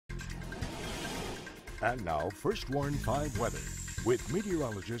And now, First Warn 5 weather with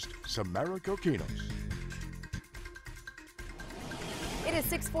meteorologist Samara Kokinos. It is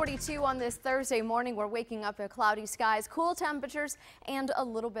 6:42 on this Thursday morning. We're waking up in cloudy skies, cool temperatures, and a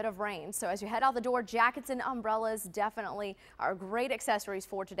little bit of rain. So as you head out the door, jackets and umbrellas definitely are great accessories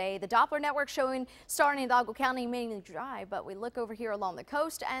for today. The Doppler network showing starting in Hidalgo County mainly dry, but we look over here along the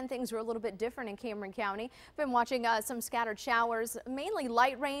coast and things are a little bit different in Cameron County. Been watching some scattered showers, mainly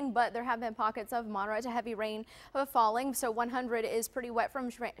light rain, but there have been pockets of moderate to heavy rain falling. So 100 is pretty wet from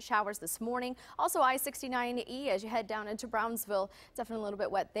showers this morning. Also I-69E as you head down into Brownsville, definitely a little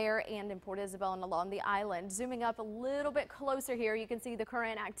bit wet there, and in Port Isabel and along the island. Zooming up a little bit closer here, you can see the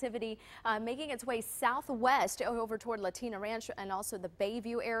current activity making its way southwest over toward Latina Ranch and also the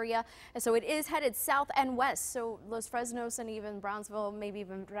Bayview area. And so it is headed south and west. So Los Fresnos and even Brownsville, maybe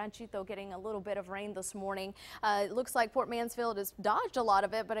even Ranchito, getting a little bit of rain this morning. It looks like Port Mansfield has dodged a lot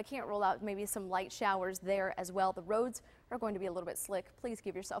of it, but I can't rule out maybe some light showers there as well. The roads are going to be a little bit slick. Please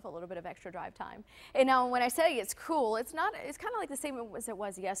give yourself a little bit of extra drive time. And now when I say it's cool, it's kind of like the same as it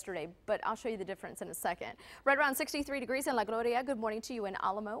was yesterday, but I'll show you the difference in a second. Right around 63 degrees in La Gloria. Good morning to you in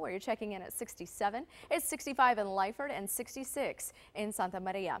Alamo, where you're checking in at 67. It's 65 in Lyford and 66 in Santa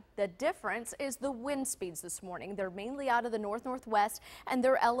Maria. The difference is the wind speeds this morning. They're mainly out of the north-northwest, and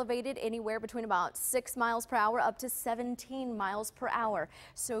they're elevated anywhere between about 6 miles per hour up to 17 miles per hour.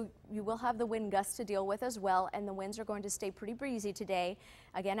 So you will have the wind gusts to deal with as well, and the winds are going to stay pretty breezy today.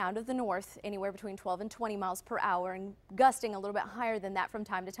 Again, out of the north, anywhere between 12 and 20 miles per hour, and gusting a little bit higher than that from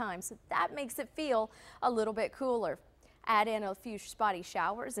time to time. So that makes it feel a little bit cooler. Add in a few spotty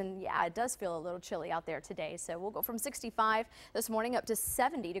showers, and yeah, it does feel a little chilly out there today. So we'll go from 65 this morning up to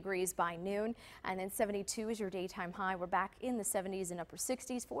 70 degrees by noon, and then 72 is your daytime high. We're back in the 70s and upper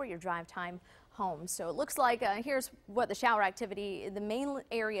 60s for your drive time home. So it looks like here's what the shower activity, the main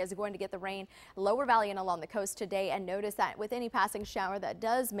areas are going to get the rain, Lower Valley and along the coast today. And notice that with any passing shower that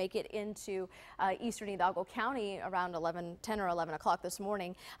does make it into eastern Hidalgo County around 10 or 11 o'clock this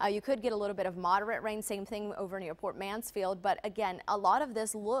morning, you could get a little bit of moderate rain. Same thing over near Port Mansfield. But again, a lot of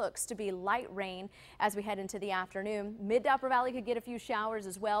this looks to be light rain as we head into the afternoon. Mid to Upper Valley could get a few showers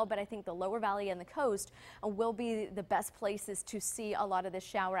as well, but I think the Lower Valley and the coast will be the best places to see a lot of this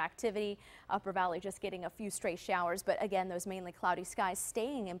shower activity. Upper Valley just getting a few stray showers, but again, those mainly cloudy skies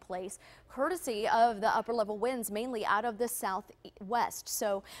staying in place courtesy of the upper level winds mainly out of the southwest.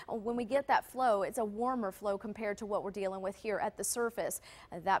 So when we get that flow, it's a warmer flow compared to what we're dealing with here at the surface.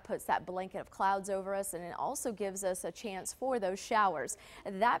 That puts that blanket of clouds over us, and it also gives us a chance for those showers.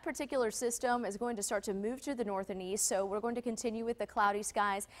 That particular system is going to start to move to the north and east, so we're going to continue with the cloudy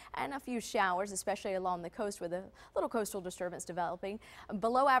skies and a few showers, especially along the coast with a little coastal disturbance developing.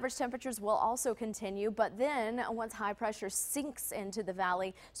 Below average temperatures will also continue, but then once high pressure sinks into the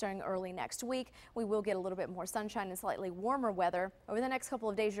valley starting early next week, we will get a little bit more sunshine and slightly warmer weather. Over the next couple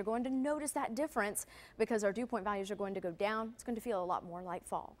of days, you're going to notice that difference because our dew point values are going to go down. It's going to feel a lot more like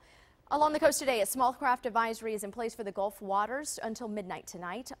fall. Along the coast today, a small craft advisory is in place for the Gulf waters until midnight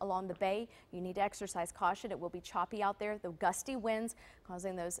tonight. Along the bay, you need to exercise caution. It will be choppy out there, the gusty winds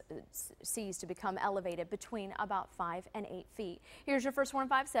causing those seas to become elevated between about 5 and 8 feet. Here's your First Warn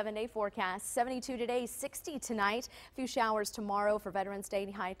 5 7-day forecast. 72 today, 60 tonight. A few showers tomorrow for Veterans Day.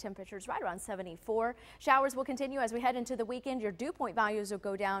 High temperatures right around 74. Showers will continue as we head into the weekend. Your dew point values will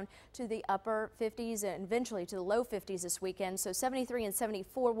go down to the upper 50s and eventually to the low 50s this weekend. So 73 and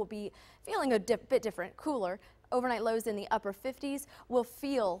 74 will be feeling a bit different, cooler. Overnight lows in the upper 50s will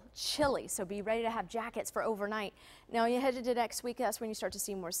feel chilly, so be ready to have jackets for overnight. Now you head into next week, that's when you start to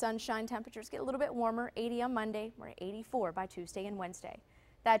see more sunshine. Temperatures get a little bit warmer, 80 on Monday. We're at 84 by Tuesday and Wednesday.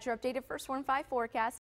 That's your updated First Warn 5 forecast.